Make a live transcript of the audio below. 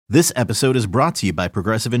This episode is brought to you by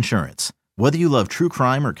Progressive Insurance. Whether you love true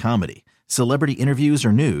crime or comedy, celebrity interviews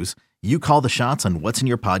or news, you call the shots on what's in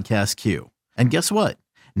your podcast queue. And guess what?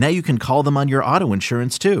 Now you can call them on your auto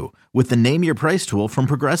insurance too with the Name Your Price tool from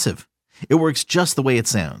Progressive. It works just the way it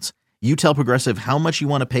sounds. You tell Progressive how much you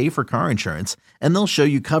want to pay for car insurance, and they'll show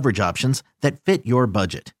you coverage options that fit your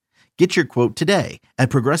budget. Get your quote today at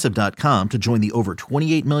Progressive.com to join the over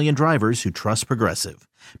 28 million drivers who trust Progressive.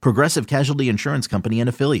 Progressive Casualty Insurance Company and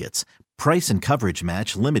Affiliates. Price and coverage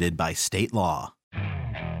match limited by state law.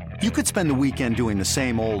 You could spend the weekend doing the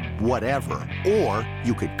same old whatever, or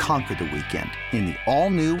you could conquer the weekend in the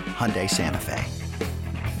all-new Hyundai Santa Fe.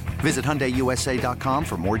 Visit HyundaiUSA.com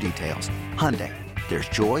for more details. Hyundai, there's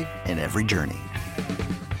joy in every journey.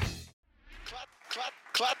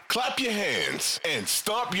 Clap your hands and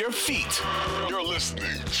stomp your feet. You're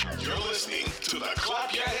listening to the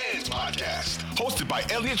Clap Your Hands podcast, hosted by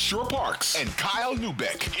Elliot Shore-Parks and Kyle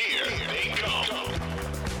Neubeck. Here they go.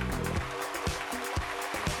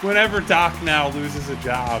 Whenever Doc now loses a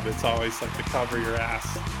job, it's always like the cover your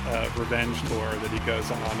ass revenge tour that he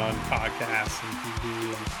goes on podcasts and TV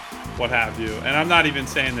and what have you. And I'm not even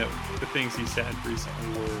saying that the things he said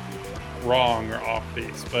recently were wrong or off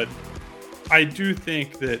base, but I do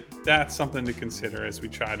think that that's something to consider as we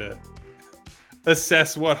try to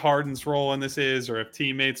assess what Harden's role in this is, or if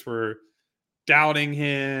teammates were doubting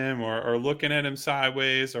him or looking at him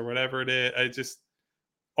sideways or whatever it is. I just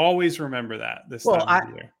always remember that this time of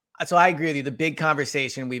the year. So I agree with you. The big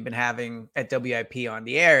conversation we've been having at WIP on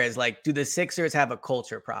the air is like, do the Sixers have a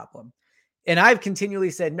culture problem? And I've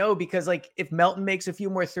continually said no, because like if Melton makes a few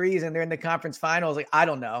more threes and they're in the conference finals, like, I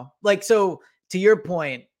don't know. Like, so to your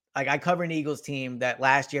point, like I cover an Eagles team that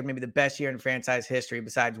last year, maybe the best year in franchise history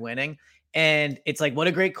besides winning. And it's like, what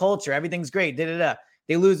a great culture. Everything's great.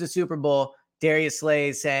 They lose the Super Bowl. Darius Slay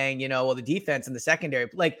is saying, well, the defense and the secondary,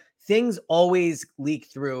 like things always leak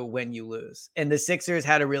through when you lose. And the Sixers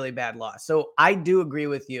had a really bad loss. So I do agree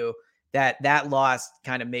with you that loss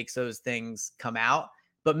kind of makes those things come out.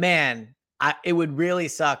 But man, it would really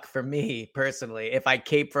suck for me personally if I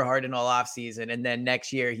cape for Harden all offseason and then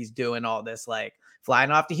next year he's doing all this like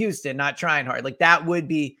flying off to Houston, not trying hard. Like that would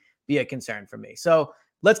be a concern for me. So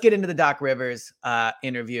let's get into the Doc Rivers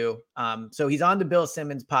interview. So he's on the Bill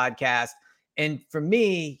Simmons podcast. And for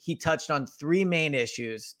me, he touched on three main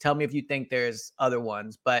issues. Tell me if you think there's other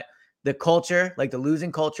ones, but the culture, like the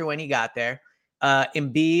losing culture when he got there,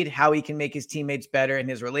 Embiid, how he can make his teammates better in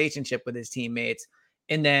his relationship with his teammates.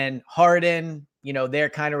 And then Harden, their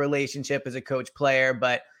kind of relationship as a coach player,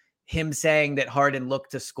 but him saying that Harden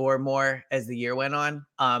looked to score more as the year went on.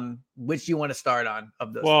 Which do you want to start on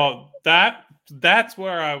of those? Well, that's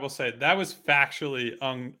where I will say that was factually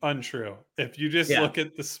untrue. If you just look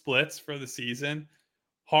at the splits for the season,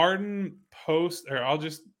 Harden I'll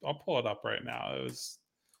pull it up right now. It was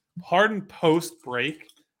Harden post break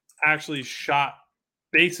actually shot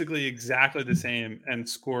basically exactly the same and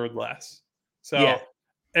scored less. So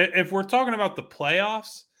if we're talking about the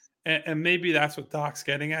playoffs, and maybe that's what Doc's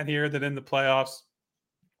getting at here, that in the playoffs,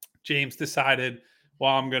 James decided,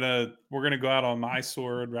 well, we're gonna go out on my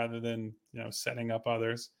sword rather than setting up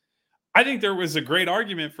others. I think there was a great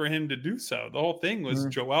argument for him to do so. The whole thing was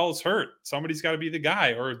Joel's hurt. Somebody's got to be the guy,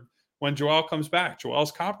 or when Joel comes back,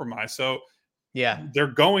 Joel's compromised. So they're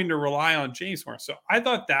going to rely on James more. So I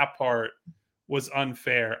thought that part was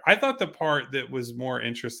unfair. I thought the part that was more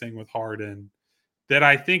interesting with Harden, that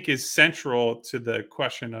I think is central to the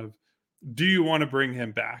question of, do you want to bring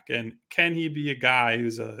him back? And can he be a guy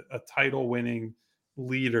who's a title-winning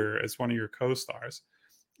leader as one of your co-stars?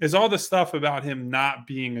 Is all the stuff about him not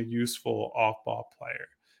being a useful off-ball player.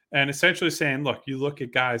 And essentially saying, look, you look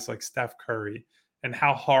at guys like Steph Curry and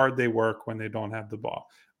how hard they work when they don't have the ball.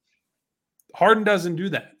 Harden doesn't do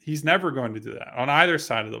that. He's never going to do that on either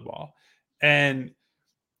side of the ball. And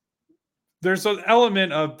there's an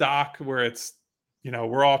element of Doc where it's,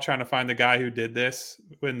 we're all trying to find the guy who did this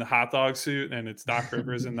in the hot dog suit, and it's Doc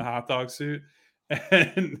Rivers in the hot dog suit.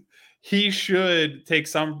 And he should take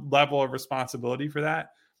some level of responsibility for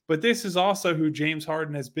that. But this is also who James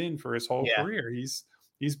Harden has been for his whole career.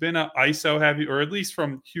 He's been an ISO heavy, or at least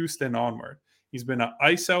from Houston onward, he's been an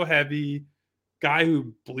ISO heavy guy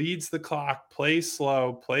who bleeds the clock, plays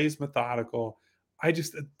slow, plays methodical.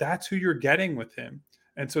 That's who you're getting with him.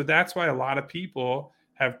 And so that's why a lot of people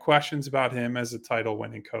have questions about him as a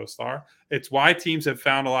title-winning co-star. It's why teams have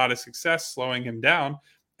found a lot of success slowing him down.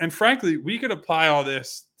 And frankly, we could apply all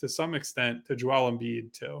this to some extent to Joel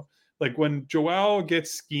Embiid too. Like when Joel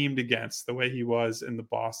gets schemed against the way he was in the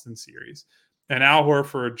Boston series, and Al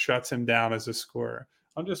Horford shuts him down as a scorer,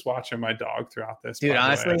 I'm just watching my dog throughout this. Dude,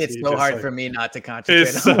 honestly, it's so hard for me not to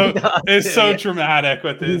concentrate. It's so dramatic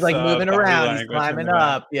with this. He's like moving around, he's climbing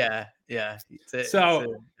up. Yeah.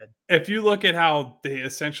 If you look at how they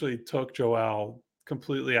essentially took Joel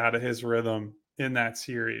completely out of his rhythm in that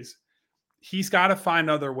series, he's got to find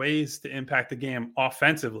other ways to impact the game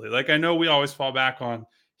offensively. Like, I know we always fall back on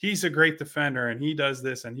he's a great defender and he does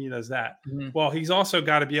this and he does that. Mm-hmm. Well, he's also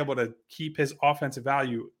got to be able to keep his offensive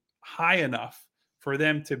value high enough for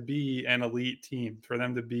them to be an elite team, for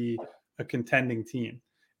them to be a contending team.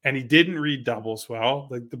 And he didn't read doubles well.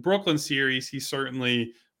 Like the Brooklyn series, he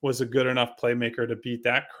certainly was a good enough playmaker to beat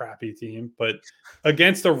that crappy team. But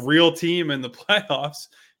against a real team in the playoffs,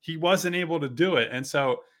 he wasn't able to do it. And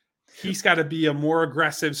so he's got to be a more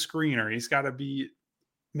aggressive screener. He's got to be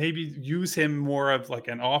maybe use him more of like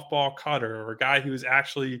an off-ball cutter or a guy who's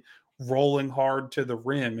actually rolling hard to the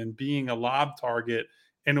rim and being a lob target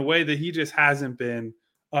in a way that he just hasn't been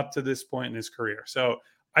up to this point in his career. So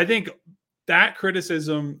I think that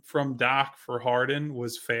criticism from Doc for Harden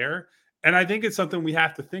was fair. And I think it's something we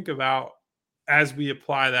have to think about as we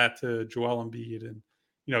apply that to Joel Embiid and,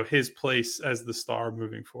 his place as the star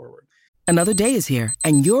moving forward. Another day is here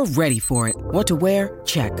and you're ready for it. What to wear?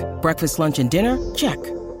 Check. Breakfast, lunch, and dinner? Check.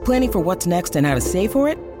 Planning for what's next and how to save for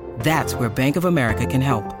it? That's where Bank of America can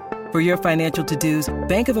help. For your financial to-dos,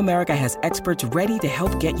 Bank of America has experts ready to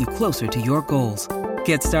help get you closer to your goals.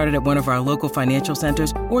 Get started at one of our local financial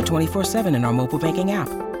centers or 24/7 in our mobile banking app.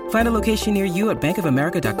 Find a location near you at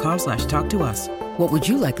bankofamerica.com/talktous. What would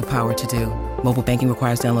you like the power to do? Mobile banking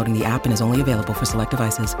requires downloading the app and is only available for select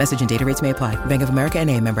devices. Message and data rates may apply. Bank of America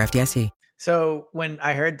NA, member FDIC. So when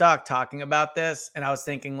I heard Doc talking about this, and I was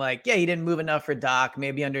thinking like, yeah, he didn't move enough for Doc,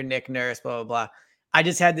 maybe under Nick Nurse, blah, blah, blah. I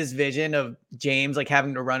just had this vision of James like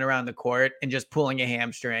having to run around the court and just pulling a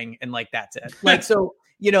hamstring and like, that's it. Like, so,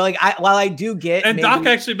 while I do get. And Doc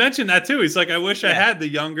actually mentioned that too. He's like, I wish I had the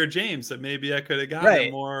younger James that maybe I could have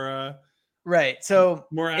gotten more. Right. So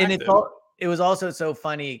more active. And it was also so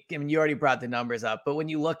funny. I mean, you already brought the numbers up, but when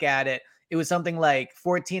you look at it, it was something like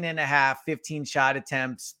 14 and a half, 15 shot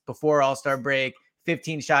attempts before All-Star break,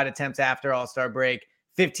 15 shot attempts after All-Star break,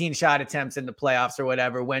 15 shot attempts in the playoffs or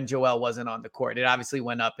whatever when Joel wasn't on the court. It obviously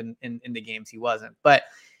went up in the games he wasn't.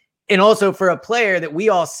 And also for a player that we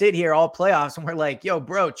all sit here all playoffs and we're like, yo,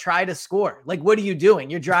 bro, try to score. Like, what are you doing?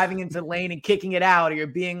 You're driving into the lane and kicking it out, or you're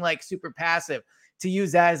being like super passive. To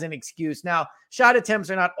use that as an excuse. Now, shot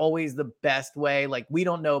attempts are not always the best way. Like, we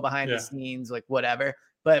don't know behind the scenes, like whatever.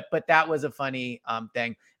 But that was a funny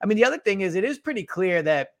thing. I mean, the other thing is it is pretty clear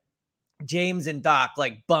that James and Doc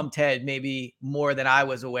like bumped heads more than I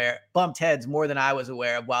was aware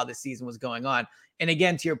of while the season was going on. And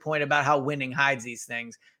again, to your point about how winning hides these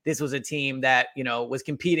things, this was a team that, was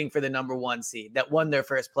competing for the number 1 seed, that won their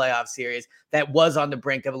first playoff series, that was on the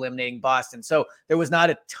brink of eliminating Boston. So there was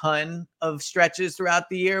not a ton of stretches throughout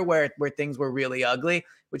the year where things were really ugly,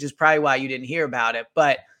 which is probably why you didn't hear about it.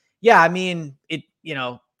 But yeah, I mean,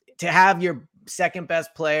 to have your second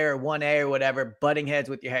best player or 1A or whatever butting heads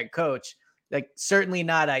with your head coach, like certainly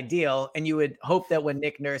not ideal. And you would hope that when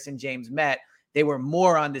Nick Nurse and James met, they were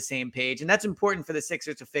more on the same page. And that's important for the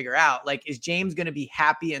Sixers to figure out. Like, is James going to be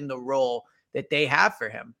happy in the role that they have for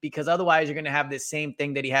him? Because otherwise you're going to have this same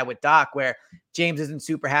thing that he had with Doc, where James isn't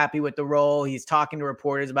super happy with the role. He's talking to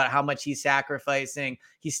reporters about how much he's sacrificing.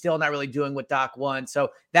 He's still not really doing what Doc wants.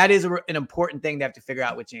 So that is an important thing to have to figure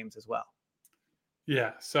out with James as well.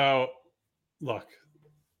 Yeah. So look,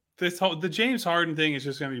 the James Harden thing is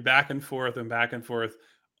just going to be back and forth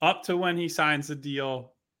up to when he signs the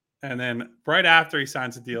deal. And then right after he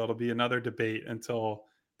signs the deal, it'll be another debate until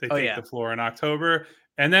they take the floor in October.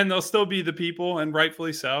 And then there'll still be the people, and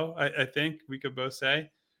rightfully so, I think we could both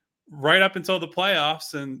say, right up until the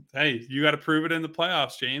playoffs. And hey, you got to prove it in the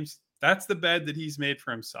playoffs, James. That's the bed that he's made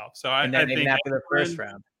for himself. So I think after the first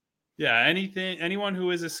round. Yeah, anyone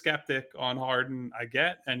who is a skeptic on Harden, I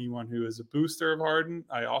get. Anyone who is a booster of Harden,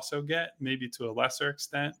 I also get, maybe to a lesser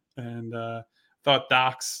extent. And thought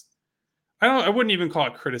Doc's, I wouldn't even call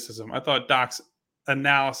it criticism. I thought Doc's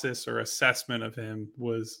analysis or assessment of him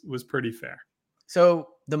was pretty fair. So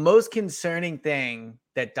the most concerning thing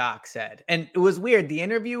that Doc said, and it was weird, the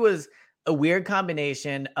interview was a weird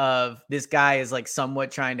combination of this guy is like somewhat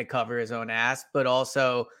trying to cover his own ass, but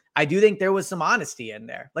also I do think there was some honesty in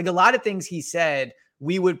there. Like a lot of things he said,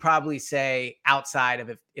 we would probably say outside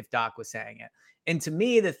of if Doc was saying it. And to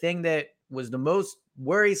me, the thing that was the most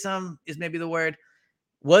worrisome is maybe the word,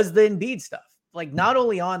 was the Embiid stuff. Like not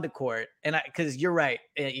only on the court, and because you're right,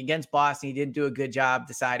 against Boston, he didn't do a good job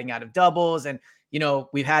deciding out of doubles. And,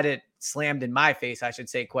 we've had it slammed in my face, I should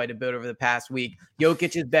say, quite a bit over the past week.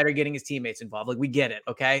 Jokic is better getting his teammates involved. Like, we get it.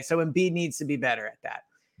 Okay. So Embiid needs to be better at that.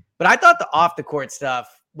 But I thought the off the court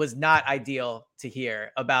stuff was not ideal to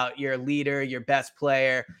hear about your leader, your best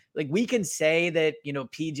player. Like, we can say that,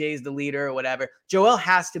 PJ's the leader or whatever. Joel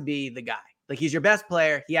has to be the guy. Like, he's your best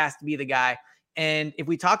player. He has to be the guy. And if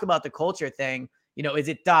we talk about the culture thing, is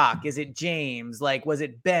it Doc? Is it James? Like, was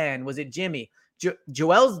it Ben? Was it Jimmy?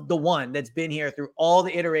 Joel's the one that's been here through all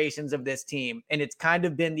the iterations of this team. And it's kind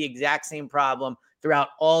of been the exact same problem throughout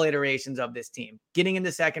all iterations of this team. Getting in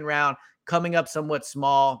the second round, coming up somewhat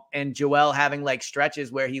small, and Joel having like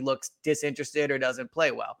stretches where he looks disinterested or doesn't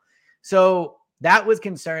play well. So that was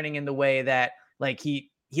concerning in the way that like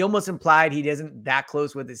he almost implied he isn't that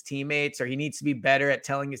close with his teammates, or he needs to be better at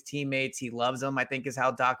telling his teammates he loves them, I think is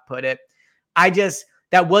how Doc put it.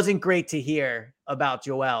 That wasn't great to hear about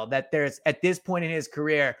Joel, that there's at this point in his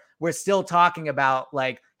career, we're still talking about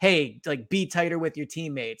like, hey, like be tighter with your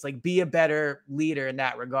teammates, like be a better leader in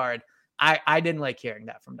that regard. I didn't like hearing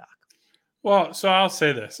that from Doc. Well, so I'll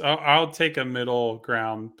say this. I'll take a middle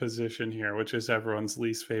ground position here, which is everyone's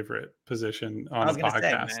least favorite position on the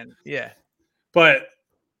podcast. Say, man. Yeah. But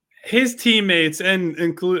his teammates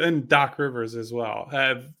and Doc Rivers as well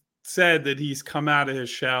have said that he's come out of his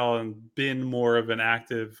shell and been more of an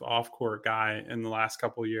active off-court guy in the last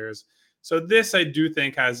couple of years. So this, I do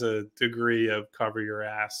think, has a degree of cover your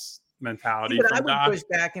ass mentality. But I would push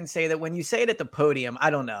back and say that when you say it at the podium,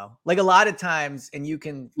 I don't know. Like a lot of times, and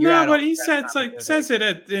but he says it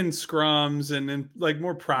in scrums and in like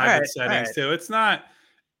more private settings too. It's not,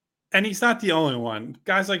 and he's not the only one.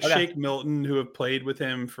 Guys like Shake Milton, who have played with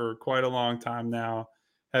him for quite a long time now,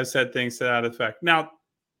 have said things to that effect. Now,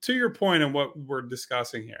 to your point and what we're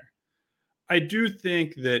discussing here, I do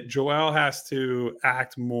think that Joel has to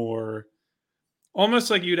act more almost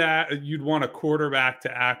like you'd want a quarterback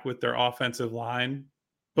to act with their offensive line,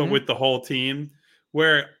 but with the whole team,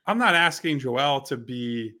 where I'm not asking Joel to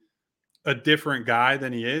be a different guy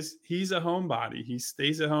than he is. He's a homebody. He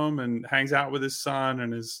stays at home and hangs out with his son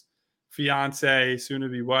and his fiance, soon to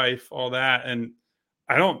be wife, all that. And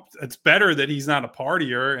it's better that he's not a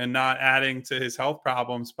partier and not adding to his health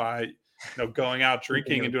problems by, going out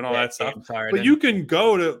drinking and doing all that stuff. But you can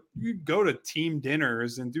go to team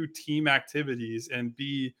dinners and do team activities and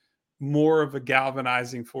be more of a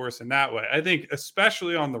galvanizing force in that way. I think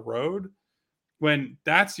especially on the road, when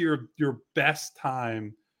that's your best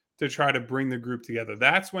time to try to bring the group together,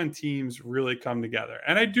 that's when teams really come together.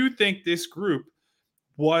 And I do think this group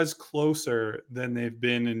was closer than they've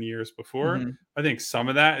been in years before. Mm-hmm. I think some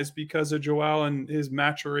of that is because of Joel and his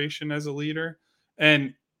maturation as a leader.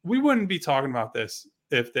 And we wouldn't be talking about this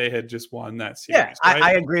if they had just won that series. Yeah, right?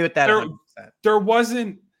 I agree with that.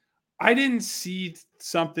 I didn't see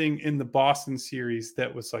something in the Boston series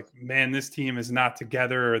that was like, man, this team is not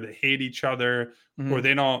together, or they hate each other, or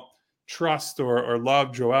they don't trust or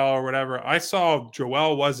love Joel or whatever. I saw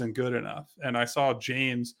Joel wasn't good enough, and I saw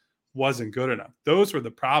James wasn't good enough. Those were the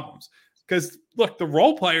problems. Because look, the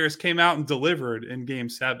role players came out and delivered in Game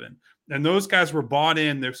 7, and those guys were bought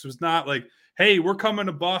in. This was not like, hey, we're coming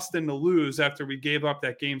to Boston to lose after we gave up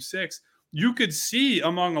that Game 6. You could see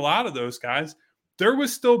among a lot of those guys, there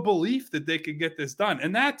was still belief that they could get this done.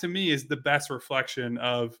 And that to me is the best reflection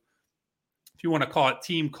of, if you want to call it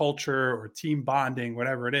team culture or team bonding,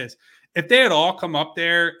 whatever it is. If they had all come up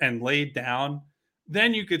there and laid down,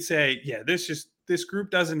 then you could say, yeah, this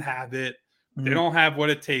group doesn't have it. They don't have what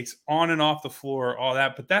it takes on and off the floor, all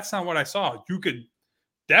that. But that's not what I saw. You could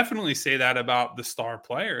definitely say that about the star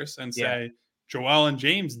players and say Joel and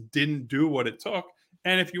James didn't do what it took.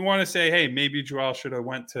 And if you want to say, hey, maybe Joel should have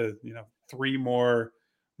went to, 3 more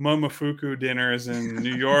Momofuku dinners in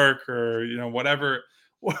New York, or, whatever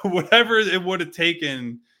it would have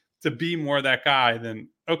taken to be more that guy, then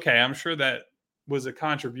okay, I'm sure that was a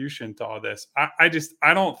contribution to all this. I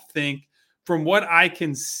don't think, from what I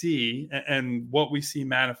can see and what we see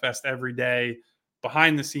manifest every day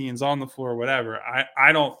behind the scenes, on the floor, whatever,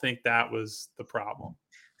 I don't think that was the problem.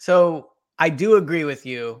 So I do agree with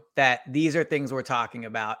you that these are things we're talking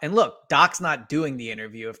about. And look, Doc's not doing the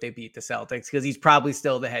interview if they beat the Celtics, because he's probably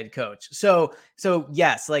still the head coach. So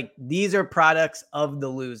yes, like these are products of the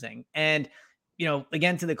losing. And,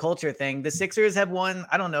 again, to the culture thing, the Sixers have won,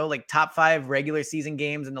 I don't know, like top 5 regular season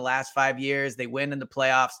games in the last 5 years. They win in the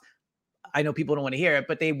playoffs. I know people don't want to hear it,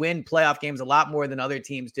 but they win playoff games a lot more than other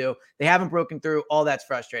teams do. They haven't broken through. All that's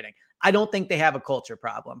frustrating. I don't think they have a culture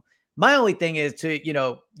problem. My only thing is to,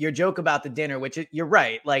 your joke about the dinner, which you're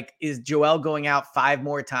right. Like, is Joel going out 5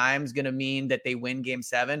 more times going to mean that they win Game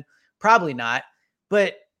 7? Probably not.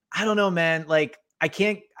 But I don't know, man. Like, I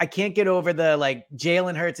can't get over the like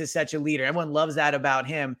Jalen Hurts is such a leader. Everyone loves that about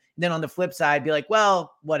him. And then on the flip side, be like,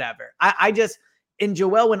 well, whatever. I just in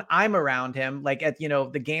Joel, when I'm around him, like at,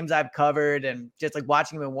 the games I've covered and just like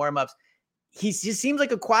watching him in warmups, he just seems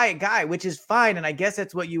like a quiet guy, which is fine. And I guess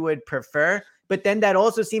that's what you would prefer. But then that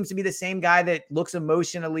also seems to be the same guy that looks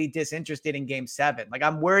emotionally disinterested in Game 7. Like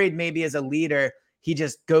I'm worried maybe as a leader, he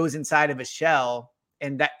just goes inside of a shell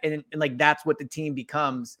and like that's what the team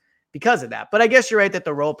becomes because of that. But I guess you're right that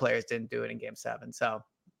the role players didn't do it in Game 7. So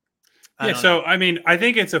I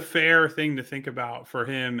think it's a fair thing to think about for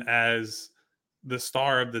him as the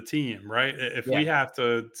star of the team, right? If we have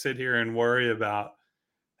to sit here and worry about,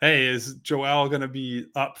 hey, is Joel going to be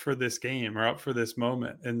up for this game or up for this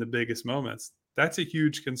moment in the biggest moments? That's a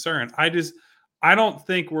huge concern. I don't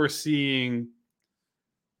think we're seeing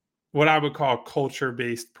what I would call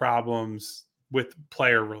culture-based problems with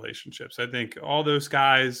player relationships. I think all those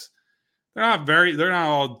guys, they're not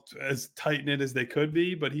all as tight-knit as they could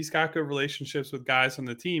be, but he's got good relationships with guys on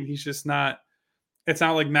the team. He's just not, it's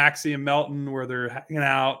not like Maxey and Melton where they're hanging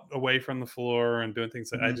out away from the floor and doing things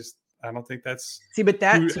that I don't think that's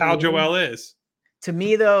how Joel is. To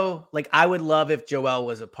me, though, like I would love if Joel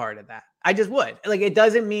was a part of that. I just would. Like it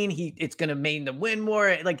doesn't mean it's going to make them win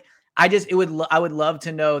more. Like I would love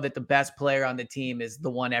to know that the best player on the team is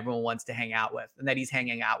the one everyone wants to hang out with and that he's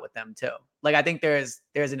hanging out with them too. Like I think there's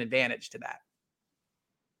an advantage to that.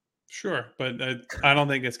 Sure, but I don't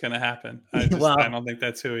think it's going to happen. I don't think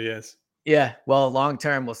that's who he is. Yeah, well, long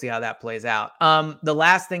term, we'll see how that plays out. The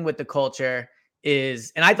last thing with the culture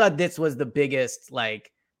is, and I thought this was the biggest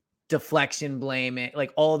like deflection, blame,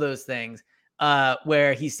 like all those things,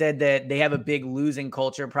 where he said that they have a big losing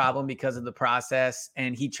culture problem because of the process,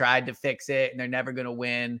 and he tried to fix it, and they're never going to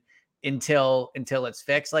win until it's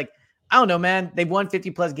fixed. Like I don't know, man. They've won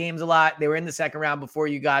 50 plus games a lot. They were in the second round before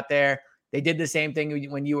you got there. They did the same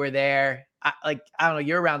thing when you were there. I don't know.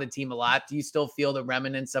 You're around the team a lot. Do you still feel the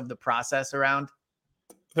remnants of the process around?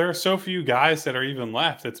 There are so few guys that are even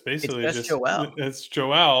left. It's basically just Joel. It's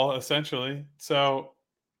Joel essentially. So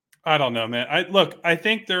I don't know, man. I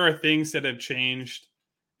think there are things that have changed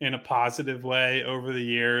in a positive way over the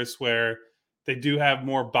years where they do have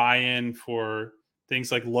more buy-in for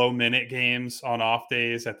things like low minute games on off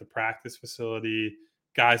days at the practice facility,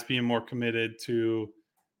 guys being more committed to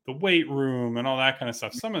the weight room and all that kind of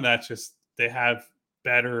stuff. Some of that's just, they have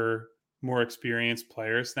better, more experienced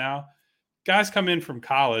players now. Guys come in from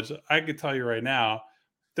college. I could tell you right now,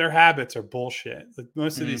 their habits are bullshit. Like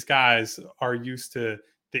most of these guys are used to,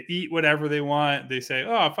 they eat whatever they want. They say,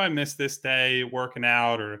 oh, if I miss this day working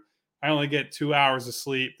out, or I only get 2 hours of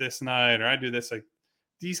sleep this night, or I do this, like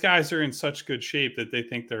these guys are in such good shape that they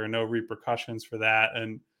think there are no repercussions for that.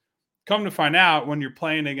 And come to find out, when you're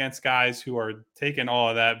playing against guys who are taking all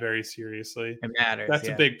of that very seriously, it matters. That's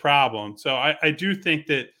a big problem. So I do think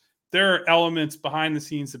that there are elements behind the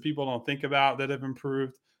scenes that people don't think about that have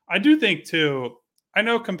improved. I do think too, I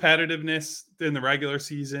know competitiveness in the regular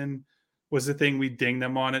season was the thing we ding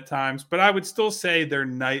them on at times, but I would still say their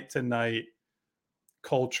night to night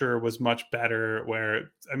culture was much better,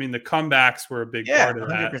 where, I mean, the comebacks were a big part of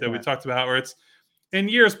that we talked about, where it's, in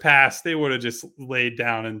years past, they would have just laid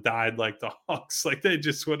down and died like the Hawks. Like they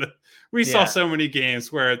just would have, we saw so many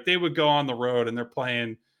games where they would go on the road and they're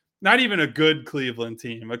playing not even a good Cleveland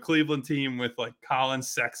team, a Cleveland team with like Colin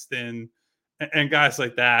Sexton and guys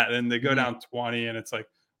like that. And they go down 20 and it's like,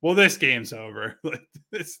 well, this game's over. Like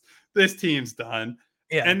this team's done.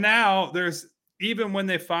 Yeah. And now there's, even when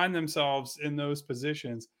they find themselves in those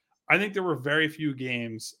positions, I think there were very few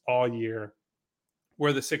games all year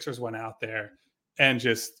where the Sixers went out there and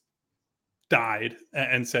just died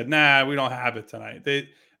and said, nah, we don't have it tonight.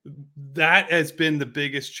 That has been the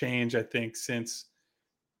biggest change, I think, since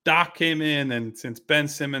Doc came in and since Ben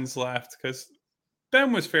Simmons left, because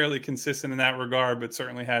Ben was fairly consistent in that regard, but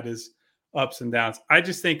certainly had his ups and downs. I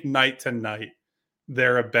just think night to night,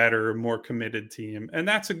 they're a better, more committed team. And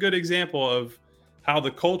that's a good example of how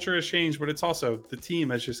the culture has changed, but it's also the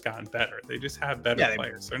team has just gotten better. They just have better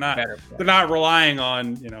players. They're not relying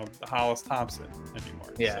on, Hollis Thompson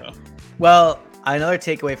anymore. Yeah. So. Well, another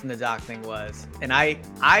takeaway from the Doc thing was, and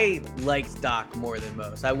I liked Doc more than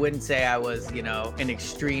most. I wouldn't say I was, an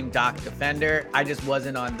extreme Doc defender. I just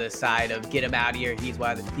wasn't on the side of get him out of here. He's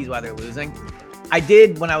why they're losing. I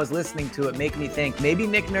did, when I was listening to it, make me think maybe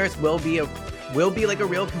Nick Nurse will be like a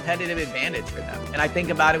real competitive advantage for them. And I think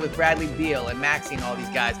about it with Bradley Beal and Maxey and all these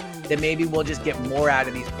guys, that maybe we'll just get more out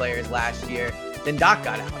of these players last year than Doc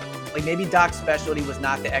got out. Like maybe Doc's specialty was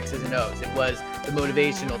not the X's and O's. It was the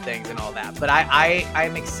motivational things and all that. But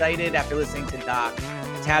I'm excited after listening to Doc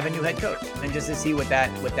have a new head coach and just to see what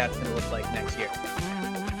that's going to look like next year.